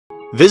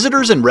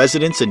Visitors and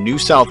residents in New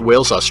South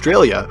Wales,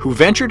 Australia, who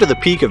venture to the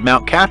peak of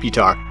Mount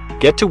Kaputar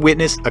get to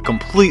witness a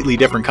completely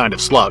different kind of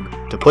slug.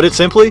 To put it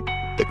simply,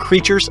 the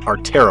creatures are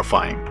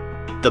terrifying.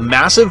 The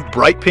massive,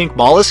 bright pink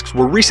mollusks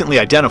were recently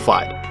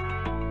identified.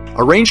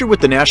 A ranger with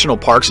the National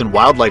Parks and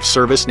Wildlife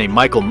Service named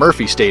Michael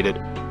Murphy stated,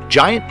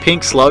 "Giant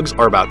pink slugs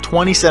are about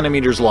 20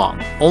 centimeters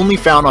long, only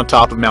found on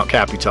top of Mount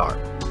Kaputar.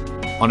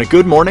 On a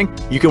good morning,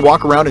 you can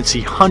walk around and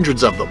see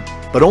hundreds of them,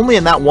 but only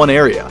in that one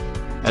area.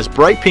 As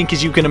bright pink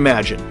as you can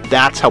imagine,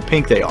 that's how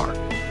pink they are."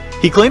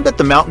 He claimed that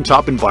the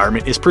mountaintop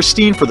environment is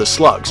pristine for the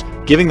slugs,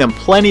 giving them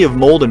plenty of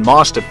mold and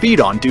moss to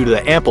feed on due to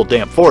the ample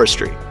damp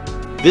forestry.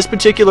 This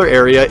particular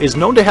area is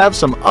known to have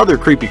some other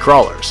creepy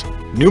crawlers.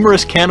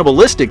 Numerous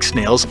cannibalistic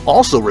snails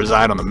also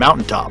reside on the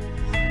mountaintop.